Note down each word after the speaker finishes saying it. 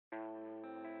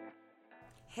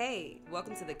Hey,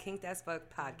 welcome to the Kinked as Fuck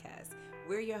podcast.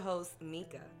 We're your hosts,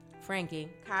 Mika, Frankie,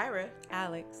 Kyra,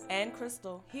 Alex, and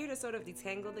Crystal. here to sort of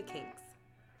detangle the kinks.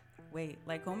 Wait,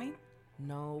 like combing?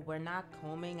 No, we're not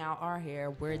combing out our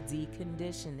hair. We're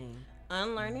deconditioning.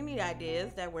 Unlearning the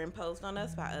ideas that were imposed on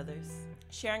us by others.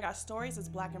 Sharing our stories as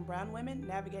black and brown women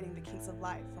navigating the kinks of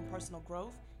life from personal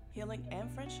growth, healing,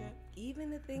 and friendship. Even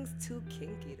the things too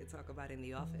kinky to talk about in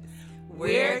the office.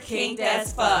 We're kinked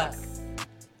as fuck.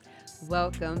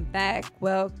 Welcome back,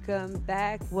 welcome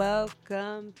back,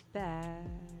 welcome back.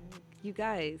 You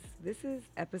guys, this is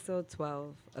episode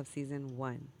 12 of season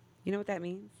 1. You know what that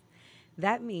means?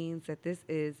 That means that this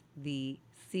is the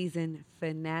season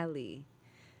finale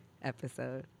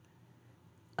episode.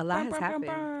 A lot has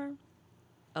happened.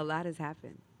 A lot has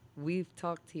happened. We've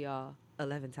talked to y'all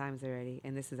 11 times already,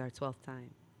 and this is our 12th time.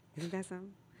 Isn't that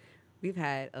something? We've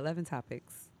had 11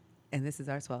 topics, and this is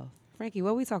our 12th. Frankie,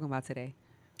 what are we talking about today?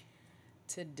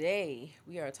 Today,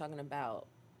 we are talking about,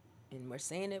 and we're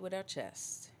saying it with our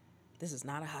chest, this is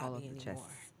not a All of hobby the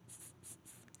anymore.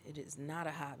 It is not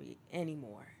a hobby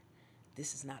anymore.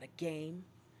 This is not a game.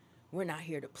 We're not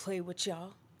here to play with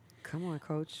y'all. Come on,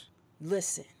 coach.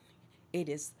 Listen, it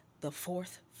is the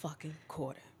fourth fucking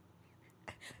quarter.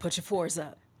 Put your fours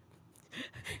up.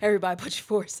 Everybody put your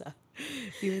fours up.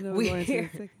 Even though We we're going to here.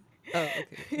 the second. Oh,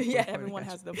 okay. Yeah, Everyone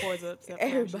has the fours up except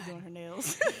Everybody. she's doing her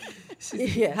nails.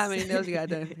 Yes. How many nails you got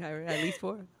done? At least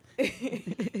 4.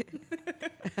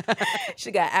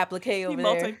 She got applique over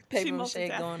there, she paper mache going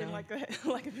multitasking on.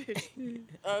 like a bitch.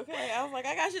 Okay, I was like,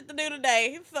 I got shit to do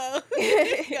today, so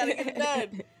gotta get it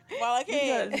done while I You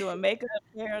can. guys doing makeup,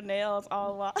 hair, nails,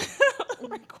 all while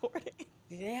recording.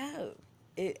 Yeah.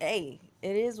 It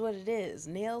is what it is.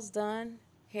 Nails done,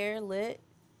 hair lit.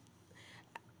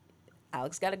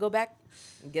 Alex got to go back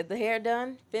and get the hair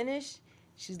done, finish.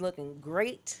 She's looking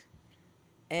great.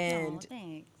 And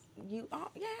thanks. you are,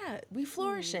 we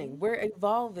flourishing. We're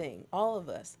evolving, all of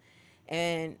us.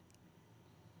 And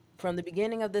from the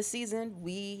beginning of this season,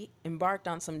 we embarked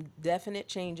on some definite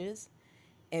changes,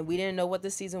 and we didn't know what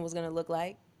this season was going to look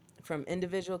like, from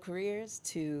individual careers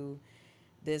to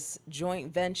this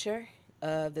joint venture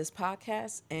of this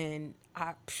podcast. And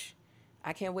I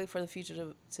can't wait for the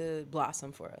future to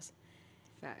blossom for us.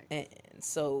 Facts. And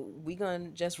so we're going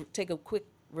to just take a quick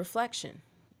reflection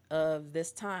of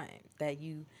this time that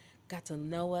you got to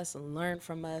know us and learn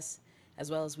from us as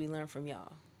well as we learn from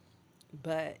y'all.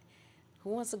 But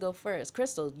who wants to go first?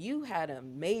 Crystal, you had a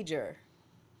major,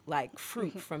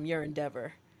 fruit from your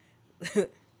endeavor.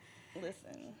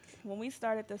 Listen, when we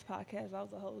started this podcast, I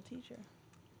was a whole teacher.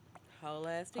 Whole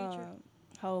ass teacher.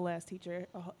 Whole ass teacher,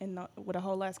 with a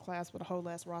whole ass class, with a whole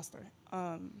ass roster.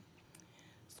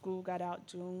 School got out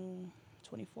June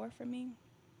 24th for me.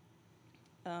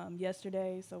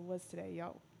 Yesterday, so what's today?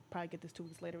 Y'all probably get this 2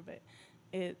 weeks later, but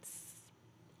it's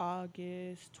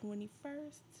August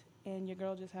 21st, and your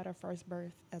girl just had her first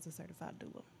birth as a certified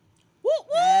doula. Woo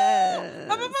woo!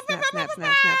 Snap, snap, snap, snap,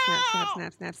 snap, snap,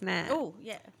 snap, snap, snap. Oh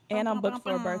yeah. And I'm booked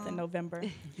for a birth in November.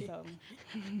 So,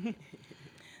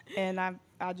 and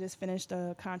I just finished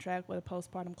a contract with a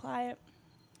postpartum client.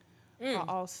 I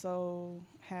also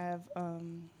have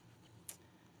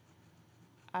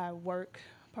I work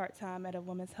part-time at a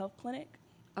women's health clinic.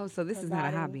 Oh, so this is not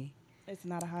a providing- hobby. It's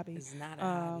not a hobby. It's not a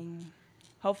hobby.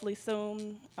 Hopefully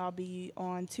soon I'll be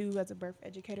on 2 as a birth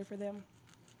educator for them.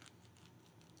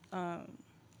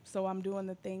 So I'm doing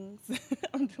the things.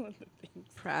 I'm doing the things.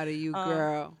 Proud of you,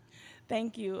 girl.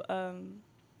 Thank you.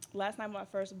 Last night my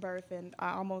first birth, and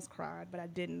I almost cried, but I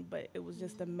didn't. But it was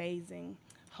just amazing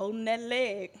holding that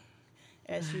leg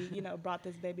as she, brought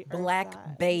this baby. Black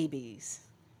earthside. babies.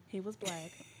 He was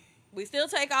black. We still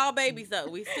take all babies though.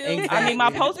 We still. Exactly. I mean,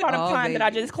 my postpartum All client that I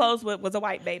babies. just closed with was a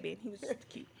white baby. He was just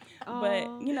cute. But,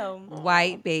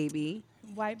 White baby.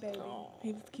 white baby.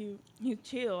 He was cute. He was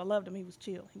chill. I loved him. He was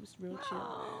chill. He was real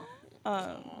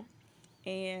chill.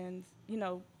 And,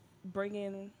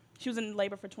 bringing, she was in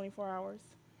labor for 24 hours.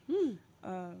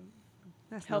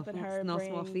 That's Helping her no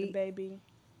bring small the feat. baby.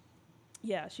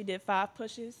 Yeah, she did 5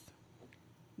 pushes.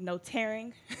 No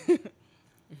tearing.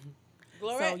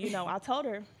 Glory. So, I told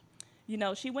her,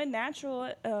 she went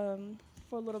natural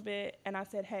for a little bit. And I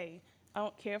said, hey, I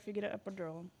don't care if you get an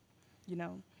epidural.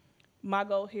 My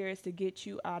goal here is to get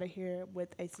you out of here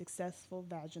with a successful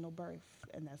vaginal birth.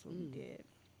 And that's what we did.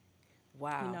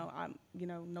 Wow. I'm,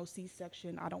 no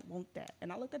C-section. I don't want that.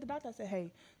 And I looked at the doctor. I said,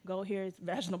 hey, go here. It's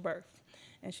vaginal birth.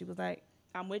 And she was like,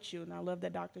 I'm with you. And I love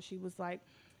that doctor. She was like,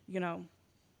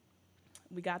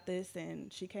 we got this.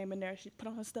 And she came in there. She put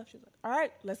on her stuff. She was like, all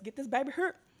right, let's get this baby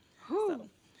hurt. So,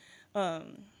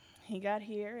 he got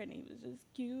here, and he was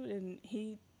just cute. And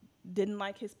he didn't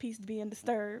like his peace being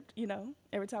disturbed. You know,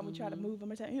 every time we try to move him,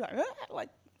 he's like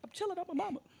I'm chilling on my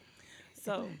mama.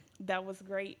 So that was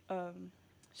great.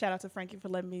 Shout out to Frankie for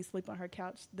letting me sleep on her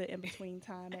couch the in between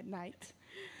time at night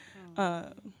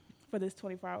for this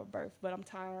 24-hour birth. But I'm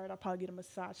tired. I'll probably get a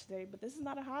massage today. But this is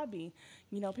not a hobby.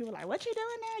 You know, people are like, what you doing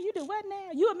now? You do what now?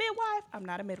 You a midwife? I'm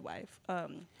not a midwife.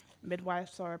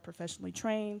 Midwives are professionally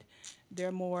trained.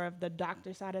 They're more of the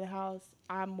doctor side of the house.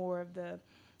 I'm more of the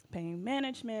pain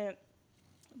management,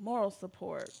 moral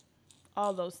support,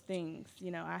 all those things.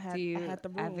 You know, I had the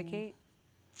room. Advocate?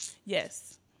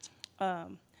 Yes.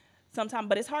 Sometimes,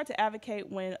 but it's hard to advocate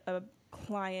when a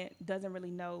client doesn't really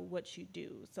know what you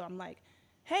do. So I'm like,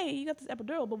 hey, you got this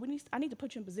epidural, but I need to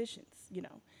put you in positions, you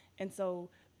know. And so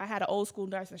I had an old school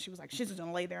nurse, and she was like, she's just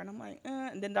gonna lay there, and I'm like,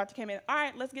 and then the doctor came in, all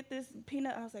right, let's get this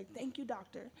peanut. I was like, thank you,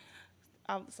 doctor.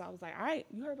 So I was like, all right,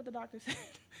 you heard what the doctor said.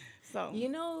 So You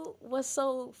know what's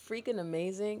so freaking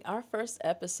amazing? Our first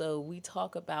episode, we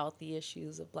talk about the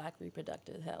issues of Black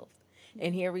reproductive health.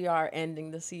 And here we are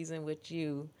ending the season with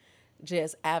you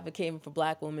just advocating for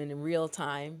Black women in real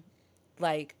time,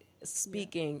 like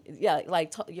speaking,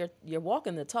 you're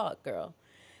walking the talk, girl.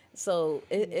 So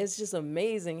it's just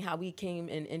amazing how we came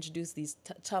and introduced these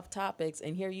tough topics,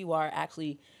 and here you are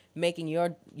actually making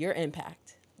your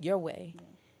impact your way. Yeah.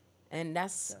 And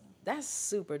that's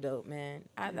super dope, man.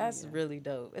 That's really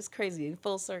dope. It's crazy,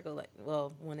 full circle,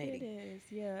 180. It is,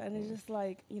 yeah. And it's just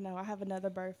like, you know, I have another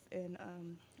birth in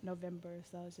November,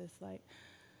 so it's just like,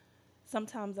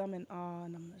 sometimes I'm in awe,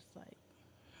 and I'm just like,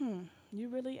 you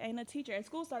really ain't a teacher. And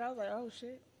school started, I was like, oh,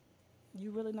 shit.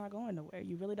 You really not going nowhere.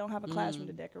 You really don't have a classroom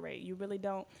to decorate. You really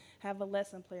don't have a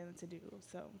lesson plan to do.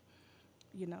 So,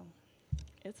 you know,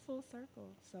 it's full circle.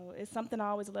 So it's something I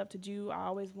always loved to do. I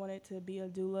always wanted to be a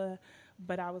doula,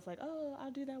 but I was like, oh,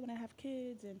 I'll do that when I have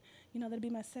kids. And, you know, that'll be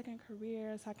my second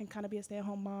career, so I can kind of be a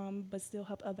stay-at-home mom, but still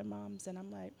help other moms. And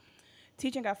I'm like,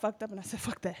 teaching got fucked up, and I said,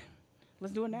 fuck that.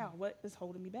 Let's do it now. What is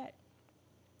holding me back?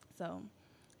 So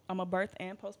I'm a birth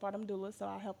and postpartum doula, so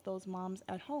I help those moms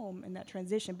at home in that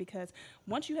transition, because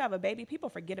once you have a baby, people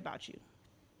forget about you.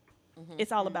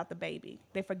 It's all about the baby.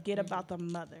 They forget about the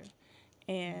mother.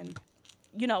 And,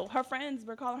 you know, her friends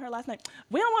were calling her last night,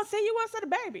 we don't want to see you, want to see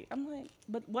the baby. I'm like,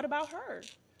 but what about her?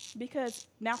 Because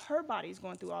now her body's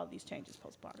going through all these changes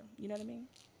postpartum. You know what I mean?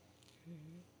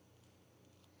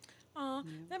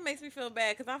 That makes me feel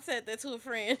bad, because I've said that to a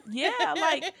friend. Yeah,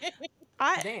 like,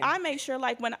 I make sure,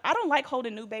 like, when I don't like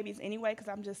holding new babies anyway, because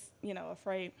I'm just, you know,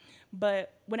 afraid.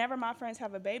 But whenever my friends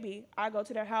have a baby, I go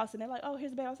to their house and they're like, oh,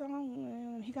 here's a baby. I was like,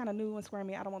 oh, he kind of new and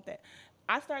squirmy. I don't want that.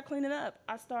 I start cleaning up.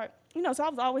 I start, you know, so I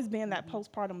was always being that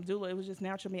postpartum doula. It was just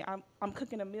natural to me. I'm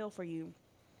cooking a meal for you.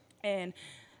 And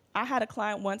I had a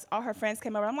client once, all her friends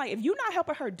came over. I'm like, if you're not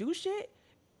helping her do shit,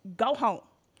 go home.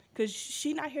 Because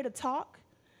she not here to talk.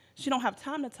 She don't have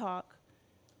time to talk.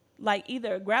 Like,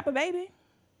 either grab a baby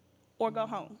or go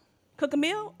home. Cook a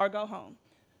meal or go home.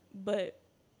 But,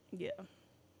 yeah.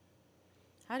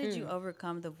 How did you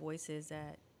overcome the voices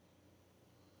that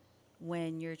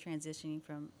when you're transitioning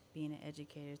from being an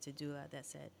educator to doula that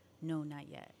said, no, not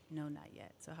yet, no, not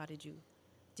yet? So how did you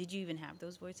even have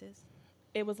those voices?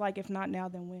 It was like, if not now,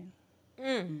 then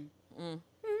when?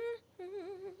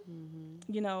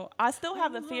 You know, I still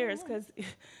have the fears because,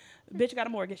 bitch, got a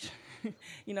mortgage,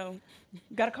 you know,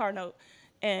 got a car note.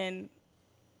 And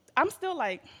I'm still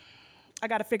like, I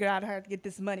got to figure out how to get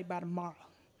this money by tomorrow.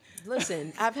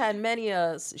 Listen, I've had many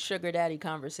a sugar daddy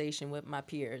conversation with my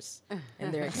peers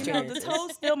and their experiences. You know, the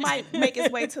toes still might make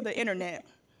its way to the internet.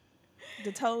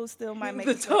 The toes still might make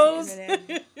its way to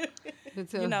the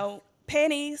internet. You know,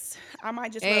 pennies, I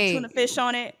might just rub tuna fish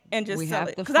on it and just sell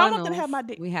it. Because I don't want them to have my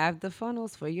dick. We have the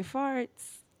funnels for your farts.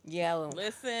 Yeah.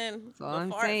 Listen, that's all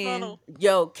I'm saying. Funnel.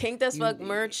 Yo, Kink as Fuck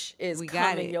merch is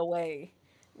coming your way.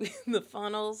 The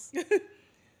funnels.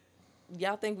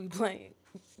 Y'all think we playing?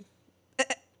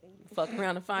 Fuck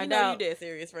around and find out. You dead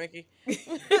serious, Frankie.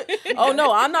 Oh,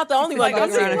 no, I'm not the only one.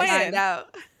 Fuck around and find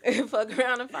out. Fuck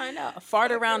around and find out.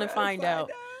 Fart around and find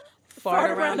out.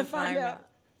 Fart around and find out.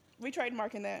 We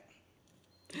trademarking that.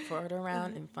 Fart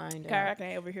around and find out. Kyra, I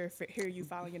can't over here hear you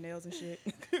filing your nails and shit.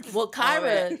 Well,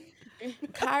 Kyra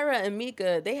and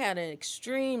Mika, they had an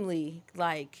extremely,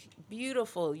 like,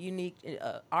 beautiful, unique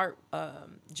art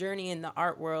journey in the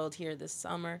art world here this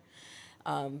summer,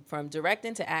 from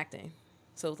directing to acting.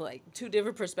 So, like, two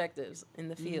different perspectives in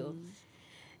the field.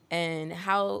 And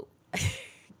how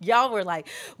y'all were like,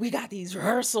 we got these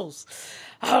rehearsals.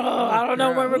 I don't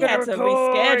know when we're going to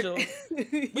reschedule.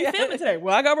 We filming today.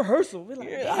 Well, I got rehearsal. We're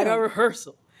like, I got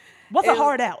rehearsal. What's a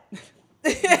hard out?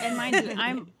 And mind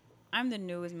you, I'm the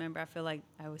newest member. I feel like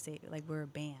I would say like we're a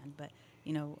band, but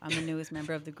you know, I'm the newest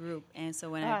member of the group. And so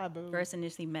when I boo. first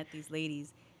initially met these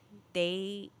ladies,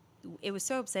 it was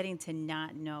so upsetting to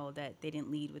not know that they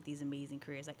didn't lead with these amazing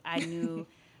careers. Like I knew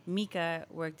Mika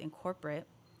worked in corporate,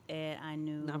 and I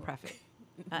knew Nonprofit.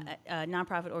 a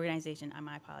nonprofit organization.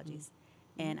 My apologies.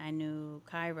 And I knew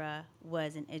Kyra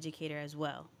was an educator as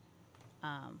well.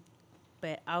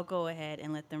 But I'll go ahead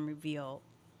and let them reveal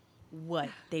what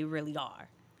they really are.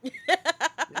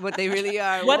 What they really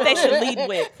are. What they should lead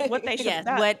with. What they should. Yes,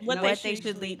 not what they they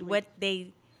should lead. What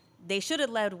they should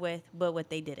have led with, but what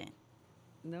they didn't.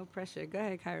 No pressure. Go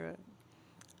ahead, Kyra.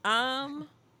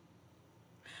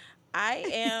 I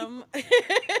am,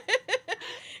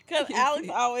 because Alex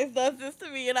always does this to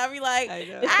me, and I be like, I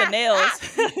know. It's the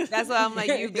nails. That's why I'm like,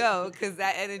 you go, because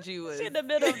that energy was. She in the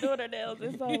middle of doing her nails.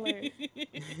 It's so hilarious.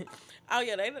 oh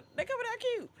yeah, they coming out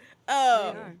cute. They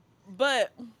are.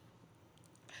 But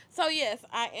so yes,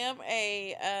 I am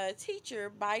a teacher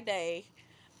by day.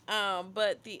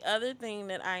 But the other thing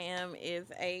that I am is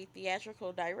a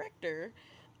theatrical director.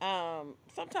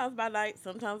 Sometimes by night,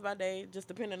 sometimes by day, just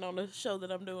depending on the show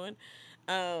that I'm doing.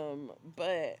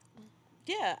 But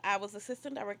yeah, I was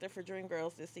assistant director for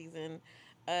Dreamgirls this season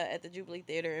at the Jubilee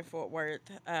Theater in Fort Worth.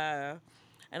 And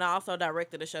I also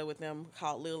directed a show with them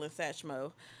called Lil and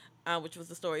Satchmo, which was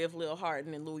the story of Lil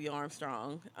Hardin and Louis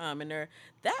Armstrong. And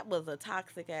that was a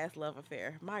toxic ass love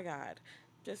affair. My God,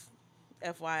 just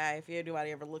FYI, if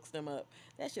anybody ever looks them up,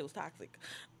 that shit was toxic.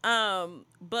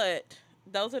 But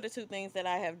those are the two things that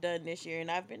I have done this year, and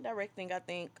I've been directing. I've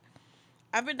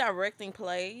been directing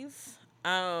plays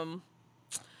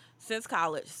since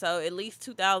college, so at least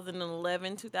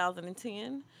 2011,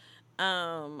 2010.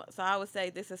 So I would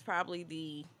say this is probably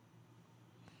the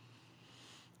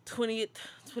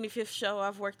 25th show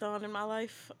I've worked on in my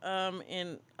life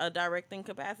in a directing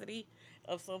capacity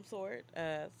of some sort.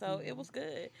 So it was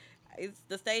good.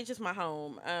 The stage is my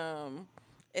home,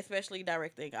 especially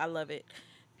directing. I love it.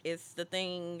 It's the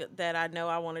thing that I know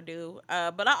I want to do.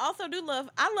 But I also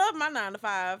I love my 9 to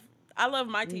 5. I love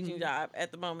my teaching job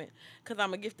at the moment because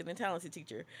I'm a gifted and talented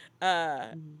teacher.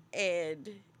 And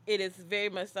it is very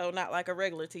much so not like a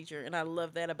regular teacher. And I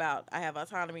love that I have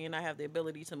autonomy and I have the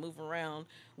ability to move around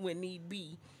when need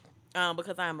be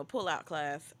because I am a pull-out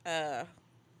class.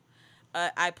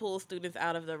 I pull students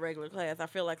out of the regular class. I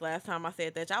feel like last time I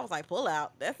said that, I was like, pull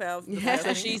out. That sounds That's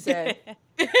what she said.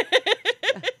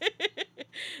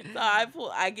 So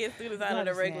I get students out of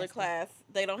the regular class.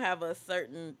 They don't have a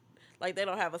certain,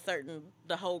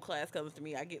 the whole class comes to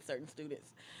me. I get certain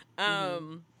students.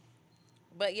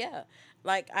 But yeah,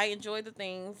 like I enjoy the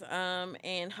things.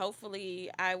 And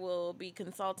hopefully I will be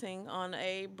consulting on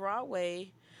a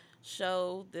Broadway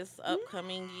show this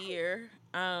upcoming year.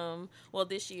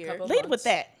 This year. Lead with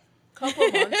that. Couple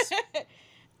months.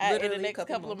 In the next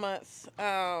couple of months.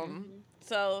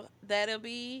 So that'll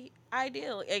be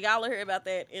ideal. And y'all will hear about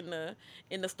that in the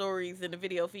stories in the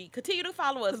video feed. Continue to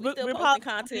follow us. We still posting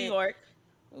content. New York.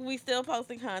 We still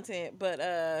posting content,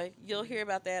 but you'll hear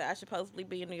about that. I should possibly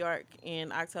be in New York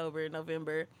in October,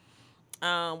 November,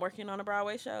 working on a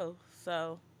Broadway show.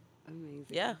 So Amazing.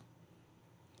 yeah.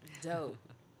 Dope.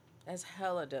 That's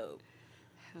hella dope.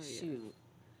 Hell yeah. Shoot.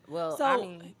 Well, So- I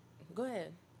mean, go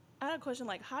ahead. I had a question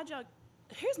like, how'd y'all?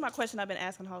 Here's my question I've been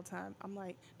asking the whole time. I'm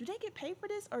like, do they get paid for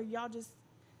this, or y'all just?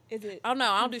 Is it Oh no,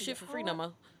 I don't do shit for free no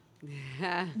more.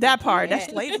 that part? That's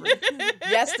Yeah. slavery.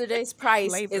 Yesterday's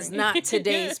price Slavery. is not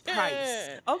today's price.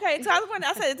 Okay, so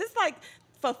I said, is this like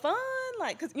for fun?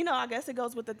 Like, cause I guess it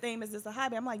goes with the theme. Is this a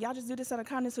hobby? I'm like, y'all just do this out of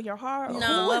kindness of your heart. Or No,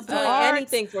 who I'm love the Doing arts?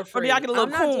 anything for free. Or do y'all get a little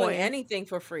I'm not coin? doing anything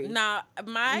for free. Nah,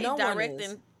 my No one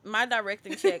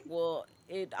directing check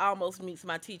it almost meets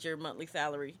my teacher monthly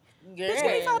salary. It's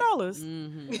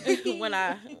 $25.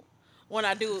 when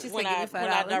I do She when said, I "Give me when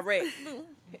I $5." direct.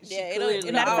 Yeah, it'll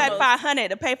clearly Matter of fact, almost- $500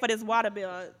 to pay for this water bill.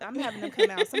 I'm having them come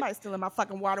out. Somebody's stealing my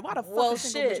fucking water. Why the fuck Well, a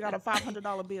single bitch shit. got a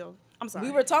 $500 bill? I'm sorry.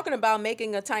 We were talking about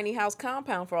making a tiny house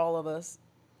compound for all of us.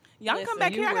 Y'all can come Listen,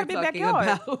 back here. I got a big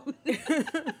backyard.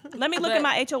 Let me look at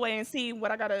my HOA and see what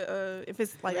I gotta. If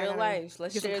it's like I Real gotta life.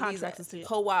 Let's get some share these contracts and shit.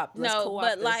 co-op. Let's No, co-op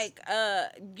but this. like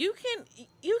you can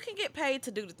get paid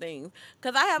to do the things.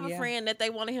 Cause I have a Yeah. friend that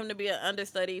they wanted him to be an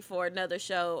understudy for another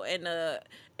show, and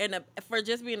for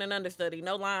just being an understudy,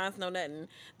 no lines, no nothing.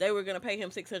 They were gonna pay him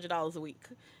 $600 a week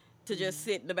to just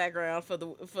sit in the background for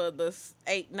the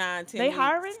 8, 9, 10. They weeks.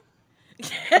 hiring?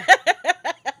 'Cause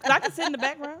I can sit in the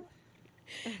background.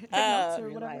 Take notes or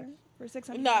real whatever life. for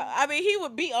 $600. No, I mean he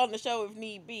would be on the show if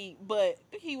need be, but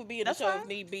he would be in the That's show fine. if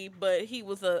need be. But he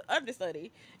was a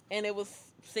understudy, and it was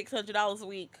 $600 a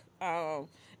week. And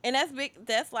that's big.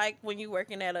 That's like when you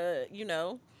working at a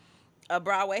a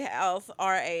Broadway house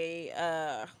or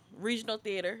a regional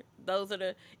theater. Those are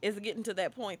the it's getting to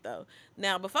that point though.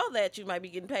 Now before that, you might be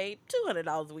getting paid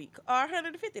 $200 a week or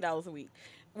 $150 a week,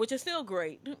 which is still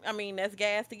great. I mean, that's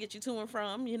gas to get you to and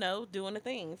from, doing the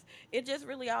things. It just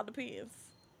really all depends.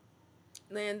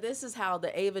 Then this is how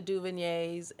the Ava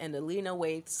DuVernays and the Lena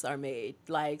Waiths are made.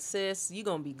 Like, sis, you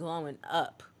gonna be glowing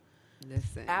up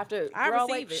Listen. after. I Girl,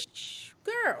 receive wait, it. shh,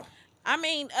 girl. I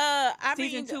mean,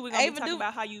 Season 2, we're going to be talking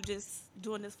about how you just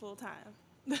doing this full time.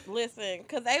 Listen,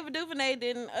 because Ava DuVernay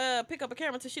didn't pick up a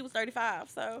camera until she was 35.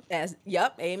 So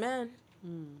Yep, amen.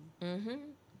 Mm-hmm.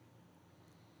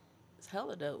 It's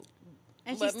hella dope.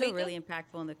 And But she's still Mika? really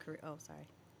impactful in the career. Oh, sorry.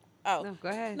 oh No, go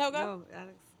ahead. No, go. No,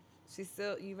 Alex. She's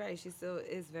still. You're right. She still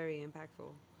is very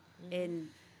impactful. In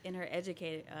her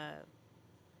educated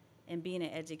and being an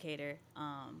educator,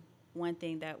 one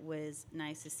thing that was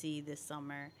nice to see this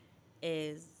summer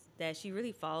is that she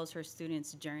really follows her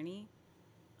students' journey.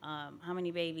 How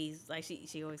many babies, like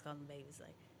she always calls them babies,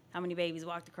 like how many babies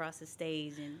walked across the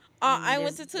stage and I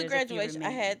went to there's- two there's a few graduations. I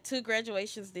remaining. had 2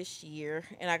 graduations this year,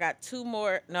 and I got 2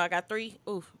 more. No, I got 3.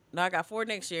 Oof. No, I got 4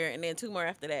 next year, and then 2 more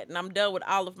after that. And I'm done with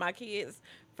all of my kids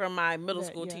from my middle That-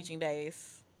 school yeah. teaching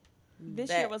days. This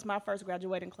That- year was my first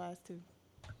graduating class, too.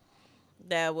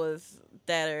 Yeah.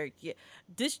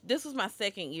 This was my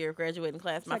second year of graduating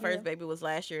class. My Second first year. baby was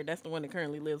last year. That's the one that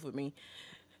currently lives with me.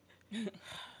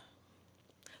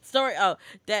 Story. Oh,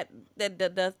 that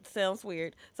sounds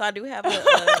weird. So I do have a.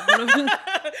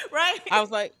 Right? I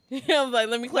was like,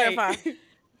 let me clarify.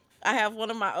 I have one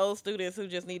of my old students who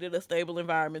just needed a stable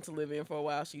environment to live in for a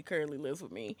while. She currently lives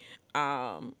with me.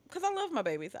 Cause I love my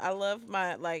babies. I love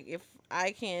my if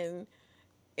I can,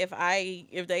 if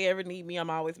they ever need me, I'm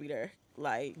always be there.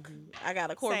 Like I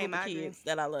got a core Same, group of I agree. kids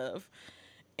that I love,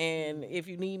 and if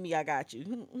you need me, I got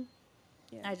you.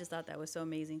 I just thought that was so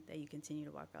amazing that you continue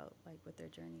to walk out like with their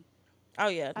journey. Oh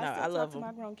yeah, no, I still I love talk to my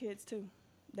them. grown kids, too.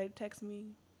 They text me,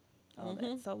 all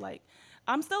Mm-hmm. that. So, like,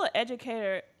 I'm still an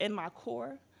educator in my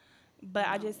core, but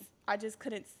I just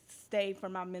couldn't stay for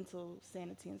my mental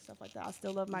sanity and stuff like that. I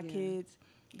still love my Yeah. kids.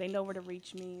 They know where to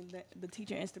reach me. The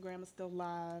teacher Instagram is still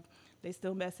live. They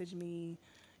still message me.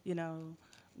 You know,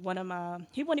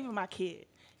 he wasn't even my kid.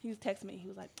 He was texting me. He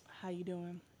was like, "How you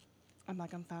doing?" I'm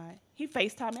like, "I'm fine." He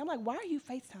FaceTimed me. I'm like, "Why are you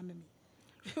FaceTiming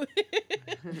me?"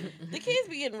 The kids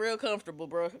be getting real comfortable,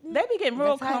 bro. They be getting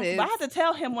real That's how it comfortable. I is. had to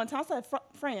tell him one time. I said,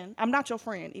 "Friend, I'm not your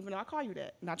friend, even though I call you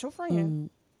that. Not your friend."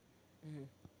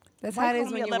 That's Why how it call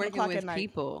is me when you're 11 working o'clock at with night?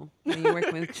 people. When you're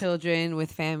working with children,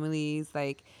 with families,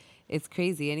 like it's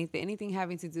crazy. Anything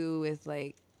having to do with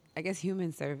like, I guess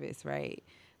human service, right,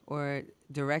 or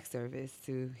direct service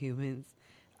to humans.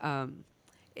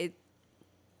 It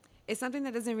it's something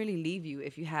that doesn't really leave you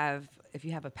if you have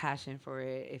a passion for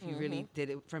it, if you really did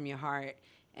it from your heart,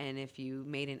 and if you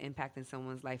made an impact in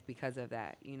someone's life because of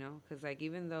that, because like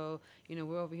even though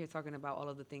we're over here talking about all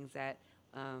of the things that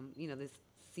this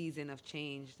season of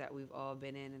change that we've all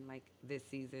been in, and like this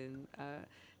season,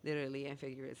 literally and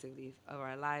figuratively, of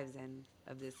our lives and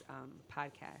of this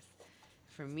podcast.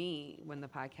 For me, when the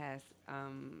podcast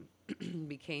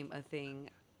became a thing,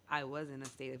 I was in a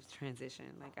state of transition.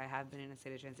 Like I have been in a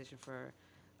state of transition for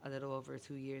a little over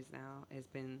 2 years now. It's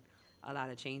been a lot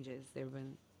of changes. There have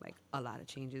been like a lot of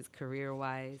changes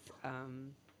career-wise,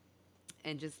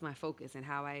 and just my focus and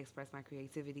how I express my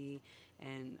creativity,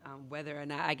 and whether or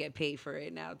not I get paid for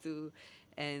it now too.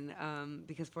 And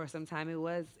because for some time it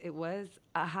was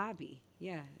a hobby.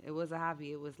 Yeah, it was a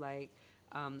hobby. It was like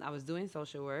I was doing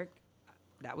social work.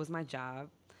 That was my job.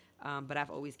 But I've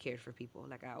always cared for people.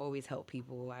 Like I always help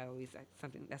people.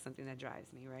 That's something that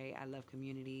drives me, right? I love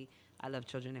community. I love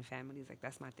children and families. Like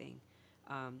that's my thing.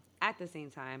 At the same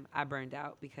time, I burned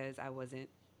out because I wasn't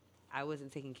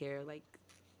taking care of like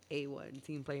A1,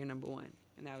 team player number 1,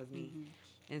 and that was me.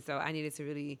 And so I needed to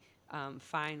really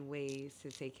find ways to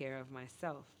take care of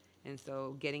myself. And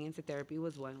so getting into therapy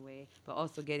was one way, but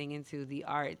also getting into the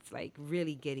arts, like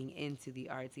really getting into the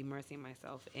arts, immersing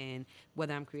myself in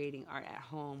whether I'm creating art at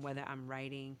home, whether I'm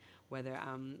writing, whether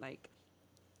I'm like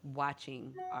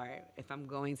watching art, if I'm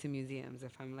going to museums,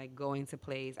 if I'm like going to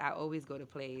plays. I always go to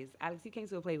plays. Alex, you came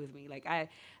to a play with me. Like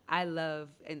I love,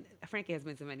 and Frankie has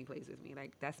been to many plays with me.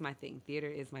 Like that's my thing. Theater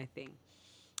is my thing.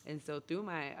 And so through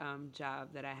my job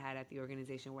that I had at the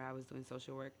organization where I was doing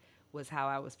social work was how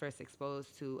I was first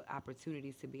exposed to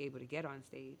opportunities to be able to get on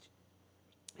stage.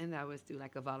 And that was through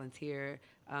like a volunteer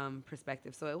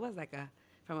perspective. So it was like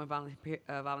from a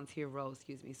volunteer role,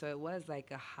 excuse me. So it was like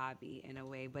a hobby in a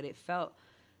way, but it felt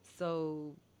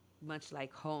so much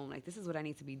like home. Like this is what I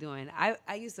need to be doing.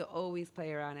 I used to always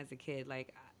play around as a kid,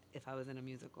 like if I was in a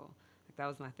musical. Like That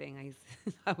was my thing.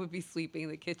 I would be sweeping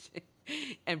the kitchen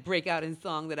and break out in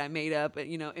song that I made up and,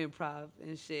 improv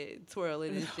and shit,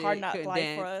 twirling and shit. Hard knock couldn't life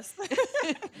dance, for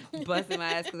us. busting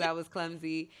my ass because I was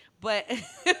clumsy. But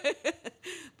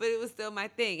but it was still my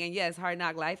thing. And yes, Hard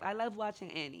Knock Life. I love watching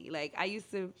Annie. Like I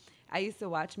used to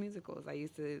watch musicals. I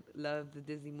used to love the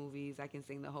Disney movies. I can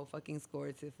sing the whole fucking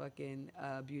score to fucking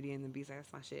Beauty and the Beast.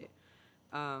 That's my shit.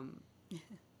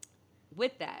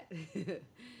 With that,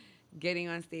 getting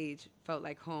on stage felt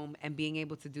like home, and being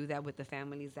able to do that with the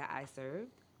families that I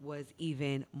served was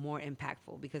even more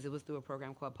impactful because it was through a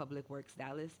program called Public Works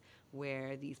Dallas,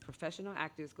 where these professional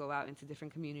actors go out into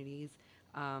different communities,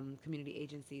 community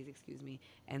agencies,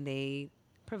 and they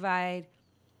provide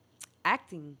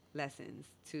acting lessons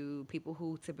to people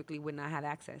who typically would not have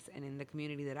access. And in the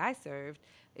community that I served,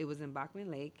 it was in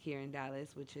Bachman Lake here in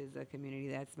Dallas, which is a community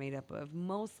that's made up of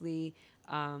mostly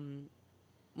migrants,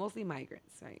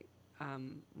 right?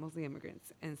 Mostly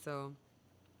immigrants. And so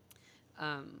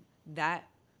that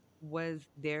was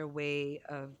their way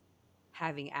of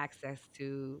having access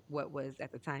to what was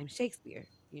at the time Shakespeare,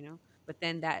 But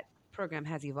then that program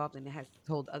has evolved and it has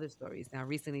told other stories. Now,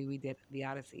 recently we did The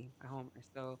Odyssey by Homer.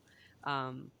 So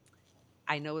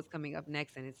I know what's coming up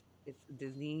next, and it's a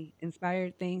Disney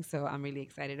inspired thing. So I'm really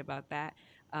excited about that.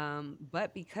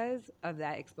 But because of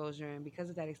that exposure and because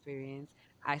of that experience,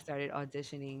 I started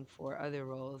auditioning for other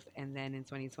roles. And then in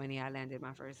 2020, I landed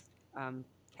my first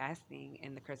casting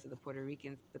in The Curse of the Puerto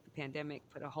Ricans, but the pandemic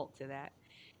put a halt to that.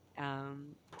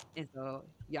 And so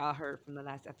y'all heard from the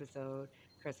last episode,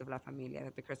 Curse of La Familia,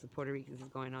 that The Curse of Puerto Ricans is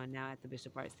going on now at the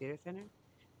Bishop Arts Theater Center.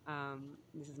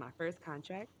 This is my first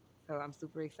contract, so I'm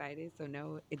super excited. So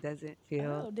no, it doesn't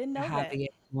feel Didn't know a hobby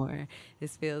anymore.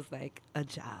 This feels like a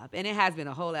job, and it has been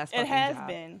a whole ass fucking job. It has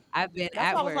been. I've been That's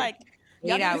at why I work was like,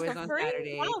 y'all 8 do this hours for on free?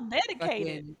 Saturday. Wow,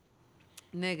 dedicated.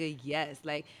 Fucking, nigga, yes.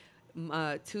 Like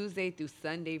Tuesday through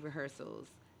Sunday rehearsals.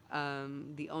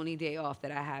 The only day off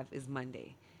that I have is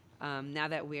Monday. Now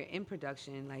that we're in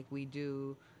production, like we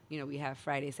do, we have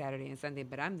Friday, Saturday, and Sunday,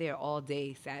 but I'm there all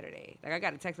day Saturday. Like I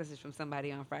got a text message from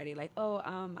somebody on Friday, like, oh,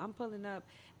 I'm pulling up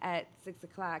at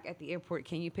 6:00 at the airport.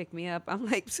 Can you pick me up? I'm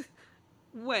like,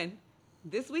 when?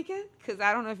 This weekend? Because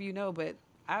I don't know if you know, but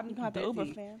I'm You gonna have the Uber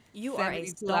fan. You are a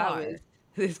 72 star. hours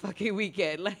this fucking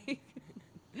weekend. Like,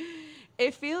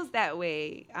 it feels that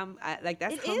way. Like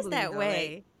that's It is humbling, that though.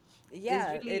 way. Like,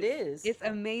 Yeah, it's really- it is. It's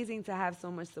amazing to have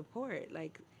so much support.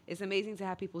 Like, it's amazing to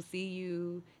have people see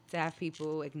you, to have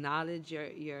people acknowledge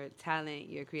your talent,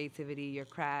 your creativity, your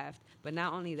craft. But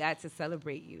not only that, to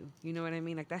celebrate you. You know what I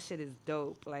mean? Like, that shit is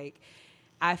dope. Like,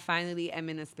 I finally am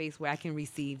in a space where I can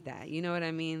receive that. You know what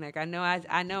I mean? Like, I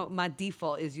know my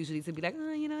default is usually to be like,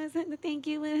 oh, it's a thank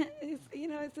you. And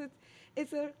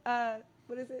it's a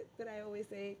what is it that I always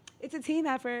say? It's a team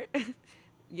effort.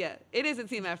 Yeah, it is a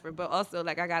team effort, but also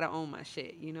like I gotta own my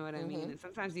shit. You know what I mean? And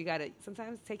sometimes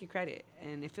sometimes take your credit,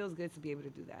 and it feels good to be able to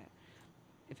do that.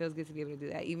 It feels good to be able to do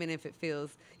that, even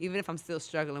if I'm still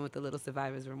struggling with a little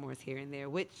survivor's remorse here and there,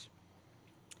 which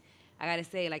I gotta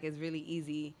say, like, it's really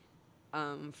easy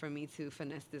for me to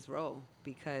finesse this role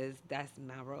because that's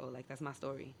my role, like that's my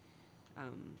story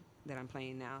that I'm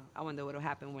playing now. I wonder what'll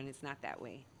happen when it's not that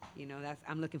way.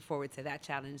 I'm looking forward to that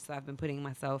challenge. So I've been putting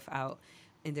myself out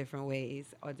in different ways,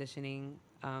 auditioning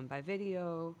by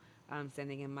video,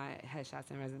 sending in my headshots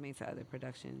and resume to other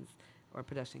productions or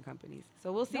production companies.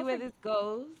 So we'll see where this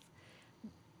goes.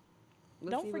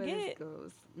 Don't forget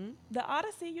the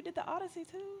Odyssey. You did the Odyssey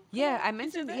too. Yeah, I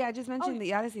mentioned. that? Yeah, I just mentioned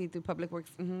the Odyssey through Public Works,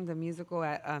 the musical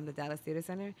at the Dallas Theater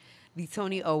Center, the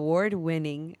Tony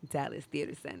Award-winning Dallas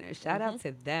Theater Center. Shout out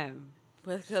to them.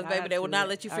 Because, baby, they will not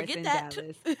let you forget that.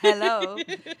 Hello.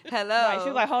 Right, she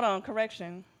was like, hold on,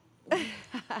 correction.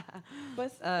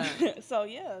 But so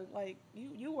yeah, like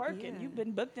you working. Yeah. You've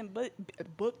been booked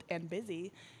and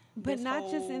busy. But this not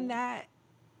just in whole- that.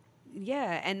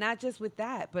 Yeah, and not just with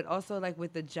that, but also like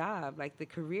with the job, like the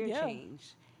career Yeah. change.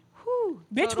 Whew,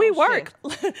 Bitch, total we work.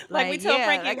 shift. like we tell yeah,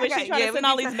 Frankie like, when she's trying to send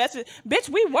all these messages. Bitch,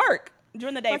 we work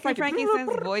during the day. Fucking Frankie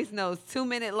sends voice notes,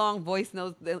 2-minute long voice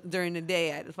notes during the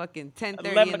day at fucking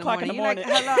 10:30 11 in the o'clock in morning. the You're like,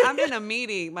 morning. hello, I'm in a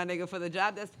meeting, my nigga, for the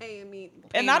job that's paying me. and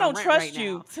paying I don't my rent trust right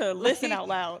you now. to listen Like, out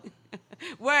loud.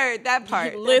 Word, that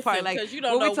part. Listen, that part, like, because you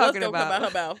don't what know we what's talking going to come out her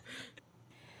about? mouth.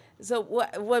 So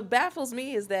what baffles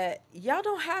me is that y'all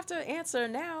don't have to answer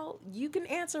now. You can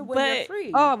answer when you're But-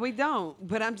 free. Oh, we don't.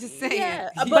 But I'm just saying. Yeah,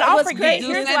 You but I'll what's forget. great, do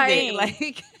Here's send why- it,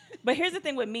 like. But here's the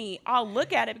thing with me. I'll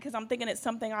look at it because I'm thinking it's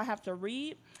something I have to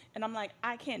read. And I'm like,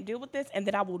 I can't deal with this. And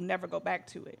then I will never go back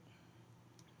to it.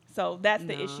 So that's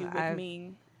the No, issue with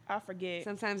me. I forget.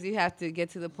 Sometimes you have to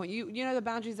get to the point. You know the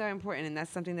boundaries are important, and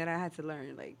that's something that I had to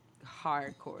learn. Like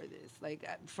hardcore this. Like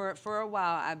for a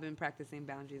while, I've been practicing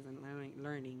boundaries and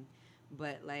learning,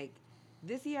 but like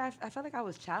this year, I felt like I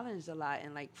was challenged a lot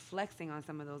and like flexing on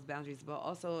some of those boundaries, but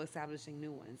also establishing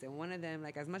new ones. And one of them,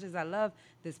 like as much as I love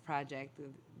this project,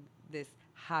 this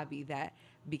hobby that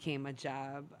became a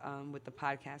job with the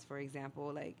podcast, for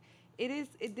example, like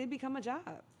it did become a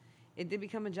job. It did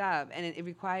become a job, and it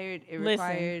required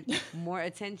more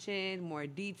attention, more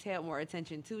detail, more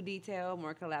attention to detail,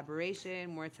 more collaboration,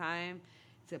 more time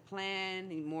to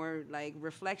plan, more like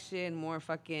reflection, more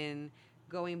fucking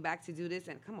going back to do this.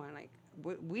 And come on, like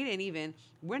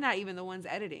we're not even the ones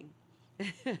editing.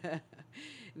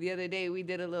 The other day we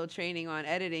did a little training on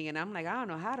editing, and I'm like, I don't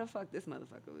know how the fuck this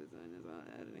motherfucker was doing this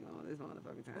editing all this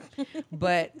motherfucking time.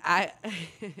 But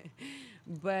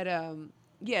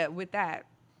yeah, with that,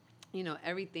 you know,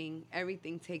 everything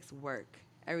takes work.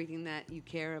 Everything that you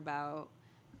care about,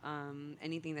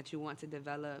 anything that you want to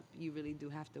develop, you really do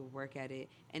have to work at it,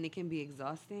 and it can be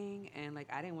exhausting. And like,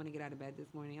 I didn't want to get out of bed this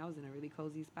morning. I was in a really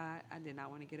cozy spot. I did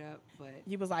not want to get up, but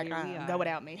You was like, here we are. go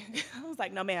without me. I was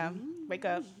like, no, ma'am. Wake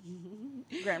up.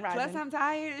 Grand Rising. Plus, I'm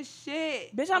tired as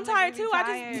shit. Bitch, I'm like, tired really too. I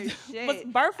tired just as shit. was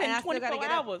And I birthing still gotta 24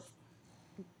 get up hours.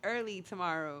 early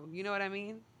tomorrow. You know what I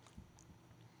mean?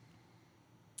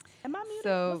 Am I muted?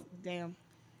 So- Damn.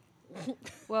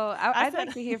 Well, I I'd said-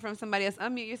 like to hear from somebody else.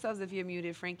 Unmute yourselves if you're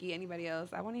muted, Frankie. Anybody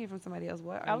else? I want to hear from somebody else.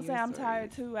 What are I would say your I'm stories?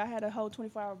 tired too. I had a whole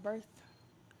 24-hour birth.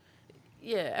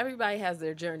 Yeah, everybody has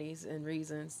their journeys and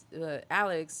reasons.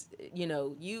 Alex, you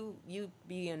know, you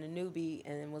being a newbie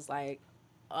and was like,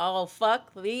 oh,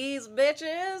 fuck these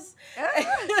bitches.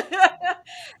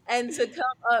 And to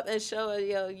come up and show,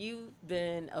 yo, you've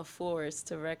been a force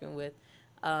to reckon with.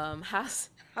 How's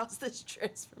this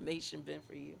transformation been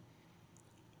for you?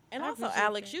 And I also, appreciate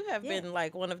Alex, that. you have Yeah. been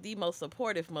like one of the most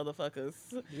supportive motherfuckers.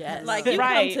 Yes. Like you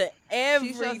Right. come to She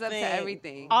everything. shows up to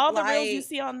everything. All the reels you Like-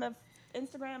 see on the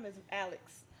Instagram is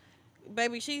Alex.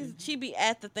 Baby, she be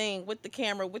at the thing with the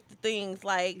camera, with the things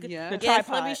like Yeah. The yes,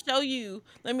 tripod. let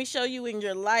me show you in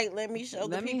your light. Let me show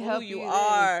the Let me people help who you this.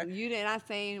 are. You're not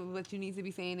saying what you need to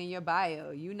be saying in your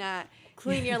bio. You not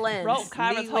Clean your lens. Wrote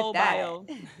Kyra's lead with whole that. bio.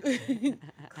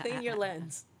 Clean your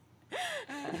lens.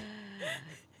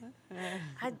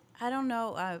 I don't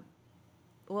know.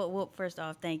 Well, first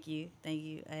off, thank you,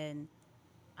 and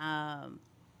I'm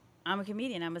a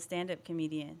comedian. I'm a stand-up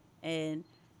comedian, and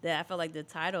that I felt like the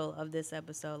title of this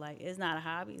episode, like, it's not a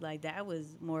hobby. Like, that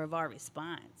was more of our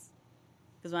response.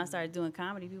 Because when I started doing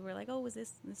comedy, people were like, "Oh, is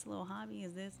this little hobby?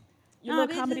 Is this Your Nah,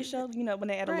 little bitch, comedy it- show, you know, when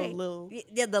they add a right. little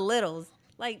Yeah, the littles,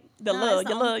 like the nah, little, that's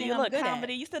the only thing your I'm little good at.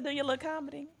 comedy. You still do your little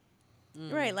comedy?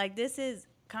 Right, like this is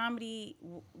comedy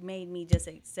made me just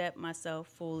accept myself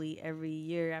fully every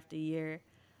year after year,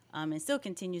 and still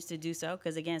continues to do so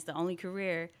because again, it's the only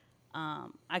career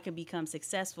I could become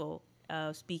successful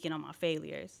speaking on my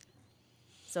failures.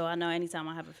 So I know anytime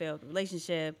I have a failed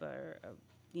relationship or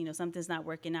you know something's not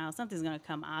working out, something's gonna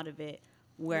come out of it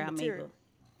where Yeah, I'm material. able.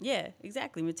 Yeah,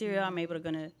 exactly. Material. I'm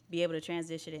gonna be able to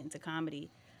transition it into comedy.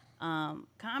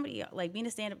 Comedy, like being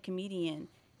a stand-up comedian,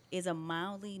 is a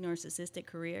mildly narcissistic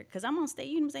career because I'm on stage.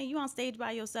 You know what I'm saying? You on stage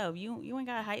by yourself. You ain't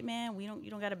got a hype man. You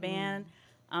don't got a band.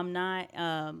 I'm not.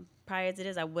 Prior to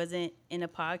this, I wasn't in a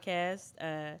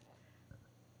podcast.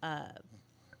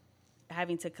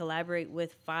 Having to collaborate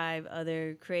with 5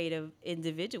 other creative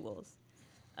individuals.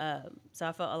 So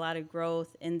I felt a lot of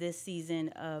growth in this season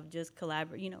of just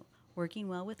working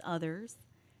well with others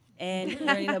and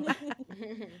learning about,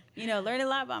 learning a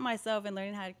lot about myself and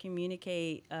learning how to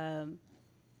communicate,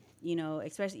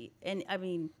 especially, and I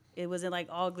mean, it wasn't like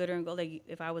all glitter and gold. Like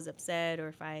if I was upset or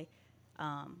if I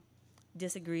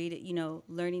disagreed,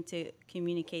 learning to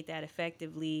communicate that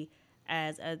effectively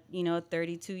as a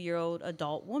 32-year-old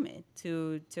adult woman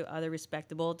to other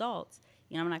respectable adults.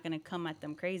 I'm not going to come at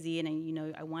them crazy,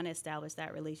 and I want to establish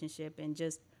that relationship, and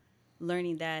just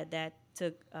learning that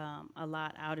took a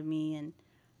lot out of me, and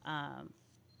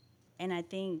I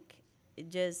think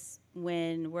just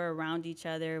when we're around each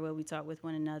other, when we talk with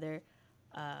one another,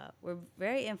 we're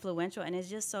very influential, and it's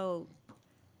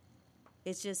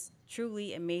just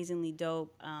truly amazingly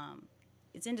dope.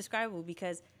 It's indescribable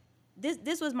because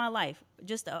this was my life.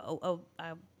 Just the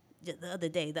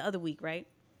other week, right?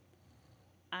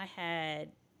 I had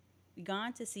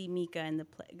gone to see Mika in the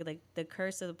play, the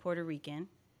Curse of the Puerto Rican.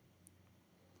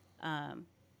 And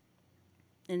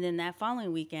then that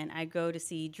following weekend, I go to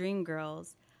see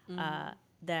Dreamgirls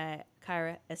that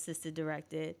Kyra assisted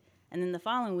directed. And then the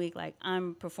following week, like,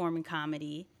 I'm performing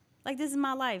comedy. Like, this is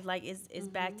my life. Like, it's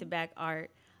back-to-back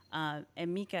art. And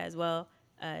Mika as well.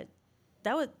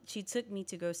 She took me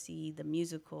to go see the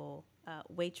musical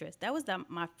waitress. That was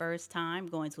my first time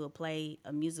going to a play,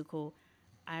 a musical.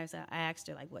 I asked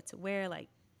her like what to wear, like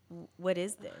what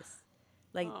is this?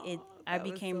 Like I That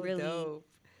was became so really dope.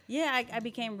 yeah, I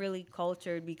became really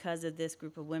cultured because of this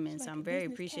group of women. So Like I'm a very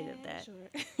business appreciative of that. cash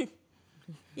or-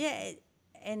 Yeah,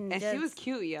 and And she was just-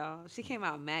 cute, y'all. She came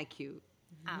out mad cute.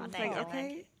 Oh, I was thank like, you, thank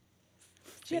okay. you.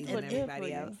 She had to Teasing look good for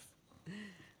everybody you. else.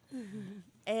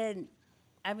 And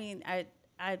I mean,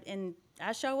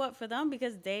 I show up for them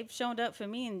because they've shown up for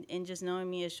me, and just knowing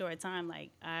me a short time,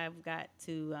 like I got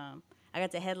to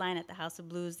headline at the House of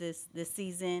Blues this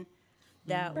season.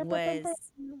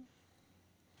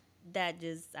 That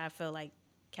just I feel like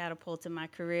catapulted my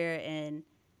career and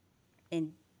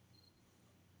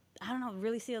I don't know,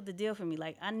 really sealed the deal for me.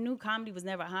 Like I knew comedy was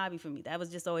never a hobby for me. That was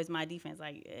just always my defense.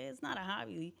 Like it's not a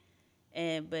hobby.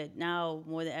 But now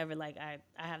more than ever, like I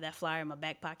have that flyer in my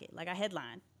back pocket. Like I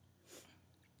headline.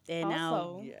 And now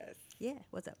Also, Yes. yeah,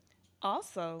 what's up?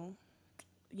 also,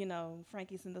 you know,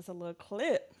 Frankie sent us a little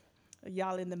clip. of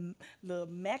Y'all in the little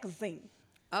magazine.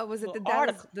 Oh, was it the Little Dallas,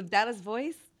 article. the Dallas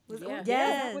Voice? Was Yeah. on?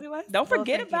 Yes. Is that what it was? Don't Well,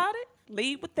 forget Frankie- about it.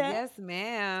 Lead with that. Yes,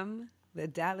 ma'am. The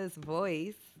Dallas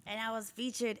Voice. And I was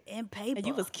featured in paper. And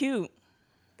you was cute.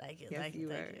 Thank you, Yes, thank you, you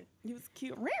thank were. you. You was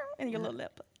cute. And your little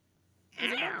lip. I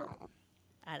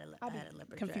had I a be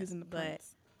leopard confusing the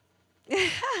dress, points.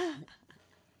 but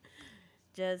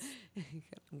just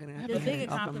I'm gonna The have to biggest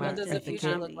offer compliment What does to the the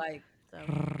future comedy. look like? so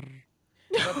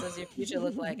What does your future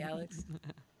look like, Alex?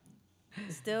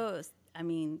 still, I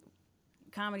mean,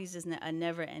 comedy's just a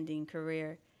never-ending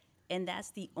career, and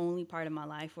that's the only part of my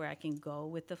life where I can go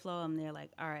with the flow. I'm there,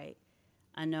 like, all right,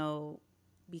 I know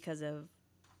because of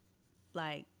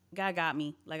like God got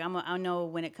me. Like I know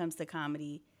when it comes to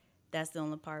comedy, that's the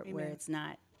only part where Amen. it's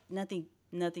not nothing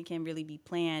can really be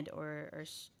planned or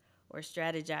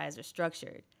strategized or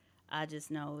structured. I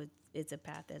just know it's a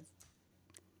path that's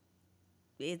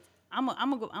I'm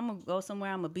gonna go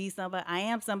somewhere. I'm gonna be somebody. I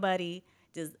am somebody.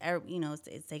 Just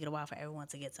it's taking a while for everyone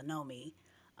to get to know me,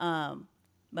 but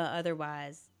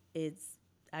otherwise,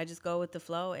 I just go with the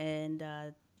flow, and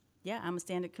I'm a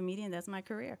stand-up comedian. That's my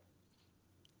career.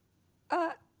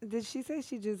 Did she say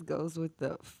she just goes with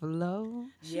the flow?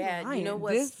 Yeah, you lying. know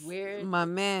what's This, weird? my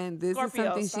man, this Scorpio, is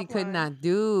something she stop could lying. not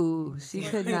do. She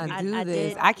could not I do did-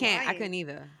 this. I can't. I lying. couldn't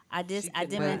either. I did But,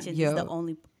 mention this is the yo.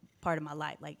 only part of my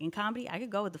life. Like in comedy, I could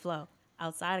go with the flow.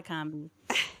 Outside of comedy,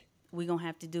 we gonna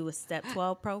have to do a step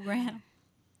 12 program.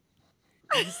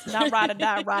 Not ride or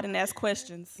die, ride and ask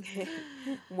questions.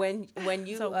 When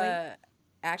you So wait.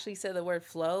 actually said the word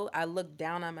flow, I looked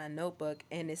down on my notebook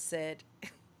and it said,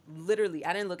 literally,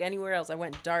 I didn't look anywhere else. I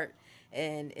went dart,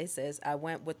 and it says, I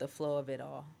went with the flow of it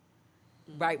all.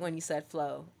 Right when you said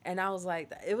flow. And I was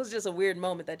like, it was just a weird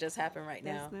moment that just happened right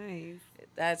now. That's nice.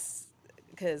 That's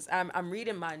because I'm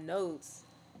reading my notes,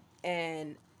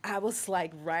 and I was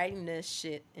like writing this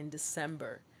shit in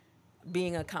December,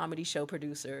 being a comedy show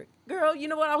producer. Girl, you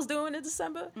know what I was doing in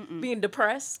December? Being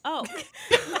depressed, Oh,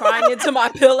 crying into my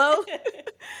pillow,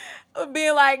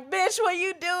 being like, "Bitch, what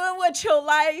you doing with your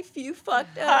life? You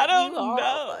fucked up." I don't You all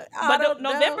know. fuck- I But don't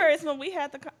know. November is when we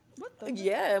had the what the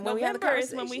Yeah, when we had the November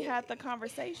is when we conversation. had the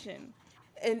conversation.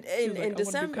 in was like, "I wanna do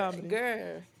December, comedy."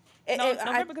 girl. No,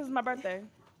 November because it's my birthday.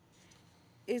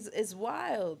 It's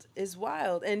wild. It's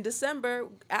wild. In December,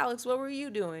 Alex, what were you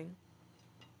doing?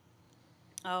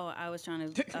 oh, I was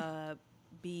trying to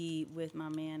be with my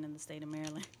man in the state of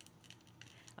Maryland.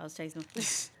 I was chasing,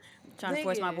 trying to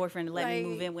force my Nigga, boyfriend to let me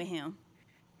move like- in with him.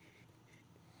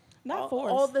 Not all,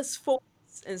 forced. all this force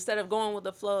instead of going with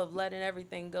the flow of letting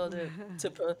everything go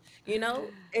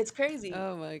it's crazy.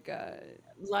 Oh my god.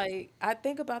 Like I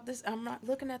think about this, I'm not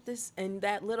looking at this and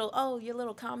that little your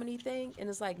little comedy thing, and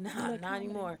it's like not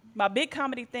anymore. My big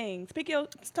comedy thing.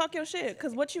 Talk your shit.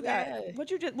 Cause what you got?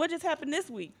 Yeah. What just happened this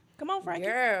week? Come on, Frankie.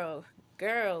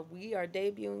 Girl, we are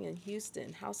debuting in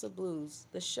Houston, House of Blues.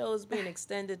 The show is being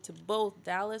extended to both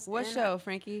Dallas What and show,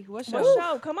 Frankie? What show? What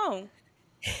show? Come on.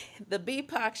 the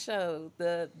BPOC show,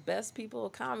 the Best People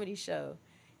Comedy Show.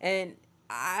 And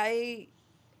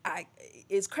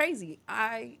it's crazy.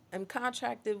 I am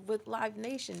contracted with Live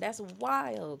Nation. That's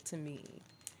wild to me.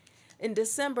 In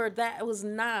December, that was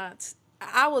not,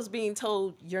 I was being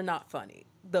told, you're not funny.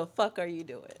 The fuck are you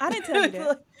doing? I didn't tell you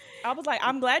that. I was like,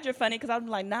 I'm glad you're funny because I'm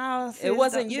like, nah. Sis, It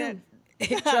wasn't that-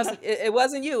 you. Trust me, it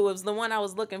wasn't you. It was the one I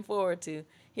was looking forward to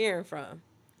hearing from.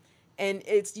 And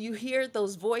it's you hear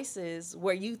those voices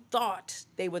where you thought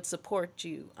they would support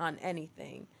you on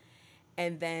anything.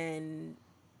 And then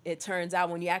it turns out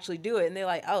when you actually do it and they're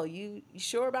like, oh, you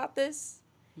sure about this?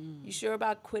 You sure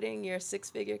about quitting your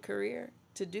 6-figure career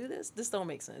to do this? This don't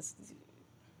make sense.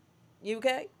 You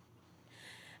okay?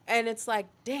 And it's like,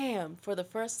 damn, for the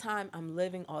first time, I'm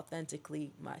living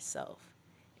authentically myself.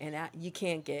 And you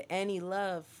can't get any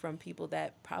love from people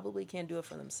that probably can't do it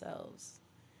for themselves.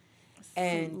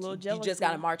 And little you just jealousy.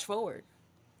 got to march forward.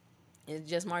 And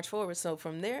just march forward. So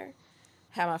from there,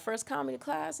 had my first comedy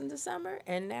class in December,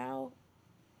 and now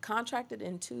contracted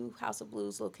in 2 House of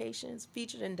Blues locations,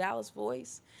 featured in Dallas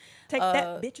Voice. Take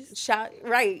that, bitches.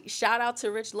 Shout out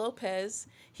to Rich Lopez.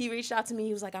 He reached out to me.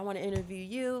 He was like, I want to interview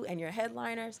you and your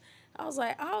headliners. I was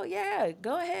like, oh, yeah,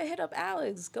 go ahead, hit up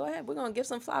Alex. Go ahead. We're going to give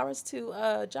some flowers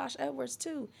to Josh Edwards,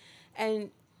 too. And,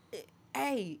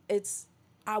 hey,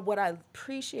 what I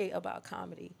appreciate about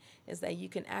comedy is that you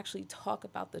can actually talk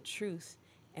about the truth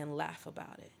and laugh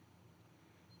about it.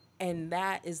 And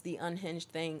that is the unhinged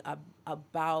thing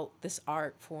about this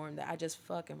art form that I just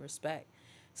fucking respect.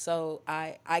 So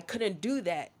I couldn't do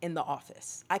that in the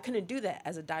office. I couldn't do that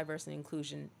as a diversity and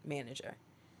inclusion manager.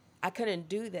 I couldn't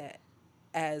do that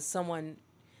as someone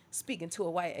speaking to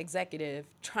a white executive,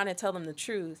 trying to tell them the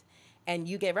truth, and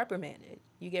you get reprimanded.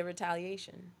 You get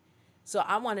retaliation. So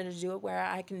I wanted to do it where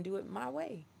I can do it my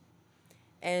way.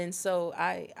 And so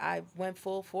I went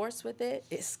full force with it.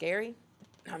 It's scary.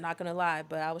 I'm not going to lie,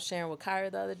 but I was sharing with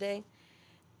Kyra the other day.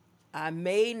 I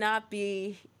may not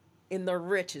be in the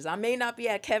riches. I may not be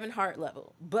at Kevin Hart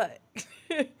level, but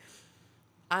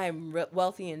I'm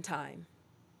wealthy in time,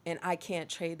 and I can't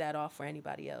trade that off for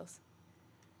anybody else.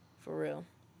 For real.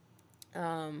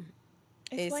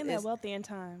 Explain that wealthy in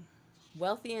time.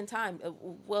 Wealthy in time.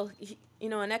 Well,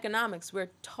 in economics, we're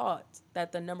taught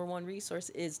that the number one resource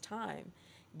is time,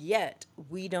 yet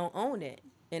we don't own it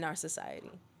in our society.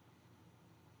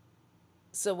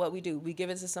 So what we do, we give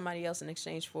it to somebody else in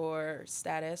exchange for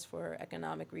status, for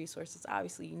economic resources.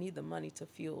 Obviously, you need the money to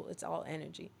fuel. It's all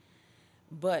energy.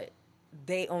 But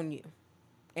they own you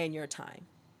and your time.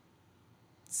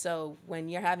 So when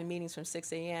you're having meetings from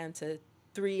 6 a.m. to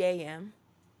 3 a.m.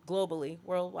 globally,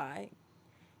 worldwide,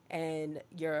 and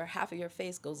half of your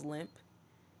face goes limp,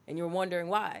 and you're wondering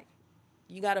why,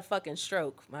 you got a fucking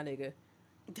stroke, my nigga.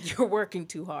 You're working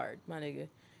too hard, my nigga.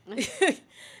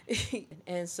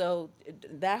 And so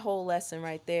that whole lesson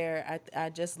right there, I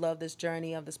just love this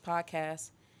journey of this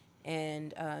podcast,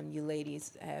 and you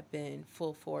ladies have been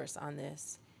full force on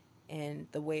this, and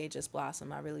the way it just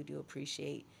blossomed. I really do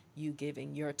appreciate you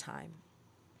giving your time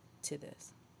to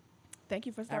this. Thank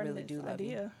you for starting really this do love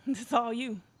idea. It's all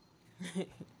you.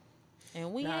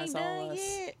 And we Nah, ain't it's all done us.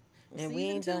 yet. And we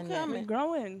ain't Season 2 done yet. We're coming.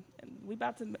 growing. We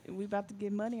about to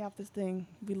get money off this thing.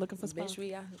 We looking for sponsors. Bitch,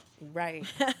 we out. Right.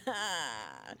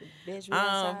 Bitch, we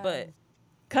outside. But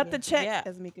Cut the check, Yeah.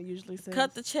 as Mika usually says.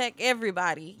 cut the check,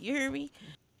 everybody. You hear me?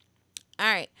 All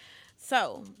right.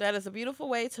 So that is a beautiful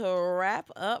way to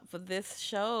wrap up for this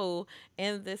show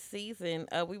and this season.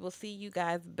 We will see you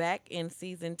guys back in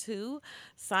season 2.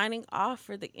 Signing off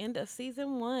for the end of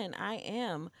season 1. I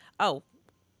am. Oh,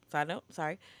 side note.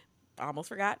 Sorry. Almost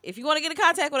forgot. If you want to get in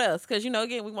contact with us, because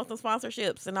again, we want some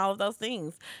sponsorships and all of those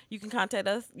things, you can contact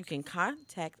us. You can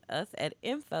contact us at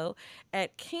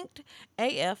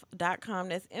info@kinkedaf.com.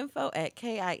 That's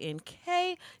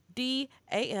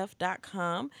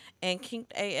info@kinkdaf.com, and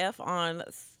Kinked AF on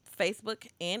Facebook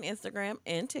and Instagram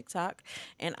and TikTok.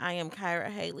 And I am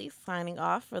Kyra Haley, signing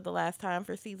off for the last time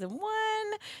for season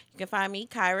 1. You can find me,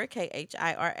 Kyra,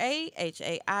 KhiraHailey,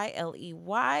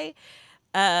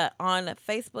 on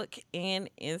Facebook and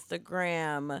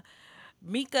Instagram.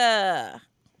 Mika.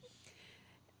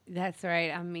 That's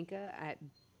right. I'm Mika at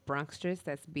Bronxtress.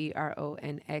 That's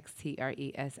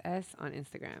BRONXTRESS on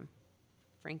Instagram.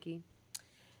 Frankie.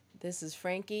 This is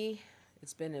Frankie.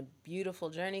 It's been a beautiful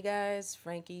journey, guys.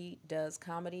 Frankie does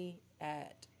comedy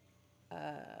at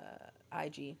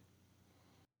IG.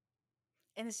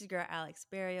 And this is your girl, Alex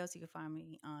Barrios. You can find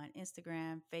me on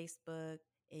Instagram, Facebook,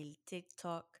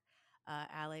 TikTok,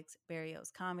 Alex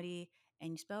Barrios Comedy.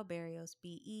 And you spell Barrios,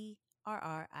 BERRIOS.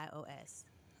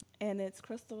 And it's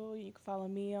Crystal. You can follow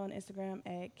me on Instagram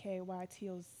at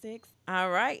KYTO6. All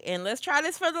right. And let's try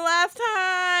this for the last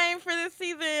time for this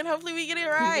season. Hopefully we get it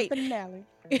right. Finale.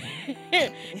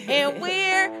 And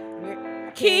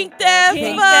we're kinked as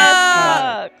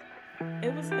fuck.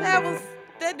 It was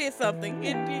That did something.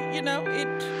 It made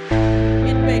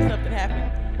something